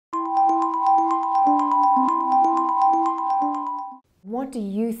what do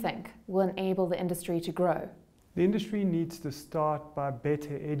you think will enable the industry to grow? The industry needs to start by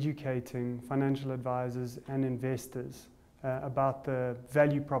better educating financial advisors and investors about the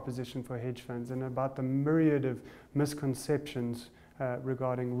value proposition for hedge funds and about the myriad of misconceptions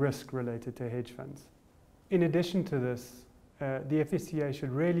regarding risk related to hedge funds. In addition to this, the FSCA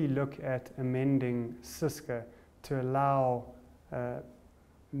should really look at amending CISCA to allow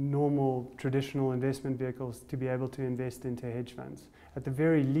normal traditional investment vehicles to be able to invest into hedge funds. At the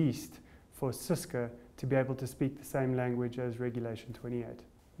very least, for CISCA to be able to speak the same language as Regulation 28.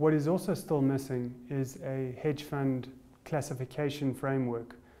 What is also still missing is a hedge fund classification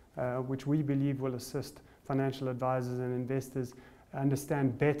framework, which we believe will assist financial advisors and investors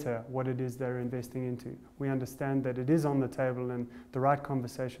understand better what it is they're investing into. We understand that it is on the table and the right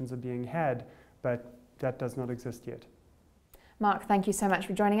conversations are being had, but that does not exist yet. Mark, thank you so much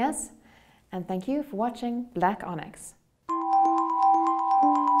for joining us, and thank you for watching Black ONYX.